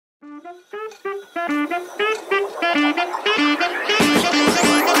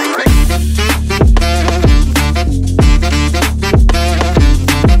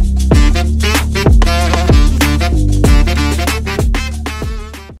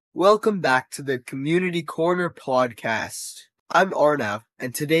Welcome back to the Community Corner podcast. I'm Arnav,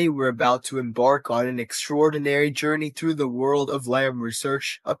 and today we're about to embark on an extraordinary journey through the world of Lam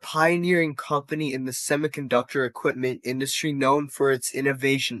Research, a pioneering company in the semiconductor equipment industry known for its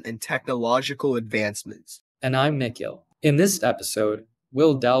innovation and technological advancements. And I'm Nikhil. In this episode,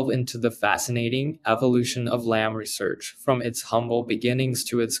 we'll delve into the fascinating evolution of Lam Research, from its humble beginnings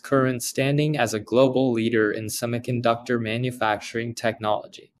to its current standing as a global leader in semiconductor manufacturing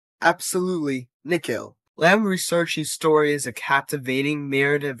technology. Absolutely, Nikhil. Lam Research's story is a captivating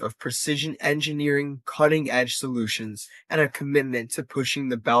narrative of precision engineering, cutting-edge solutions, and a commitment to pushing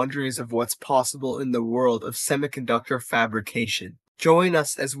the boundaries of what's possible in the world of semiconductor fabrication. Join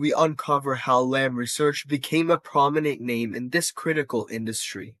us as we uncover how Lam Research became a prominent name in this critical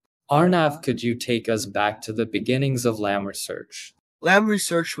industry. Arnav, could you take us back to the beginnings of Lam Research? Lam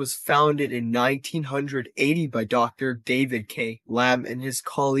Research was founded in 1980 by Dr. David K. Lam and his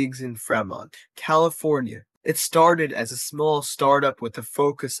colleagues in Fremont, California. It started as a small startup with a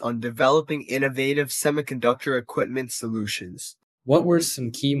focus on developing innovative semiconductor equipment solutions. What were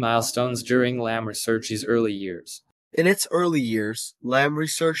some key milestones during Lam Research's early years? In its early years, Lam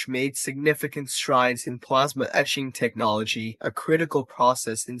Research made significant strides in plasma etching technology, a critical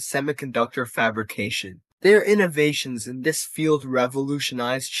process in semiconductor fabrication. Their innovations in this field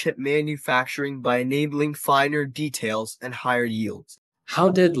revolutionized chip manufacturing by enabling finer details and higher yields. How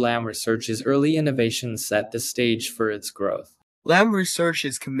did Lam Research's early innovations set the stage for its growth? Lam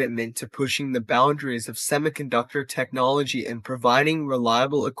Research's commitment to pushing the boundaries of semiconductor technology and providing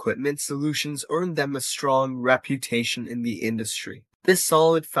reliable equipment solutions earned them a strong reputation in the industry. This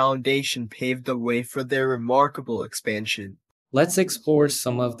solid foundation paved the way for their remarkable expansion. Let's explore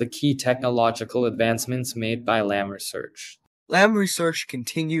some of the key technological advancements made by Lam Research. Lam Research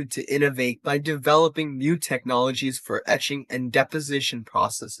continued to innovate by developing new technologies for etching and deposition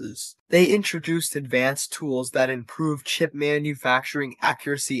processes. They introduced advanced tools that improved chip manufacturing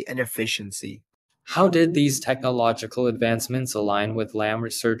accuracy and efficiency. How did these technological advancements align with Lam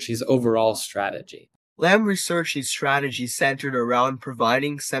Research's overall strategy? Lam Research's strategy centered around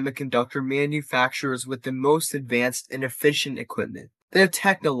providing semiconductor manufacturers with the most advanced and efficient equipment. Their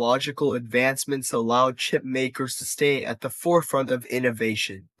technological advancements allowed chip makers to stay at the forefront of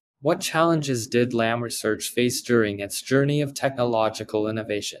innovation. What challenges did Lam Research face during its journey of technological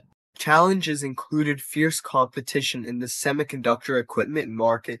innovation? Challenges included fierce competition in the semiconductor equipment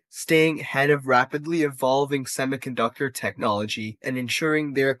market, staying ahead of rapidly evolving semiconductor technology, and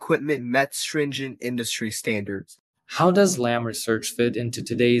ensuring their equipment met stringent industry standards. How does Lam Research fit into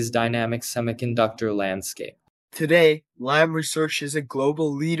today's dynamic semiconductor landscape? Today, Lam Research is a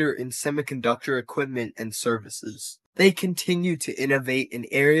global leader in semiconductor equipment and services. They continue to innovate in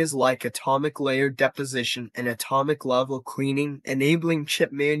areas like atomic layer deposition and atomic level cleaning, enabling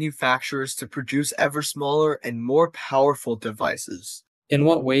chip manufacturers to produce ever smaller and more powerful devices. In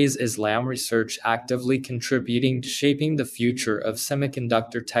what ways is Lam Research actively contributing to shaping the future of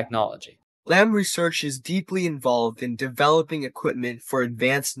semiconductor technology? Lam Research is deeply involved in developing equipment for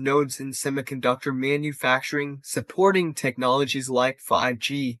advanced nodes in semiconductor manufacturing, supporting technologies like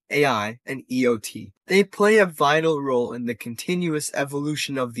 5G, AI, and EOT. They play a vital role in the continuous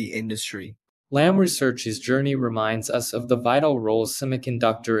evolution of the industry. Lam Research's journey reminds us of the vital role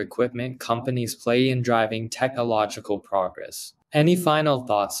semiconductor equipment companies play in driving technological progress. Any final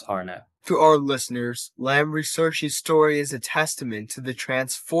thoughts, Arnav? To our listeners, Lam Research's story is a testament to the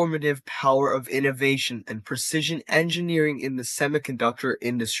transformative power of innovation and precision engineering in the semiconductor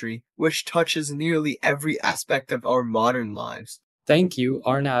industry, which touches nearly every aspect of our modern lives. Thank you,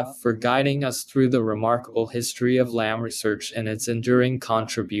 Arnav, for guiding us through the remarkable history of Lam Research and its enduring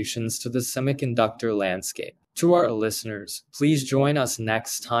contributions to the semiconductor landscape. To our listeners, please join us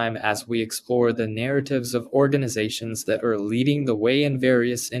next time as we explore the narratives of organizations that are leading the way in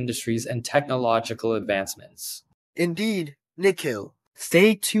various industries and technological advancements. Indeed, Nikhil.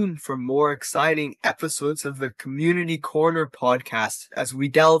 Stay tuned for more exciting episodes of the Community Corner podcast as we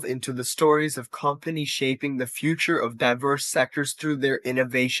delve into the stories of companies shaping the future of diverse sectors through their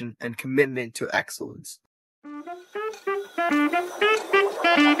innovation and commitment to excellence.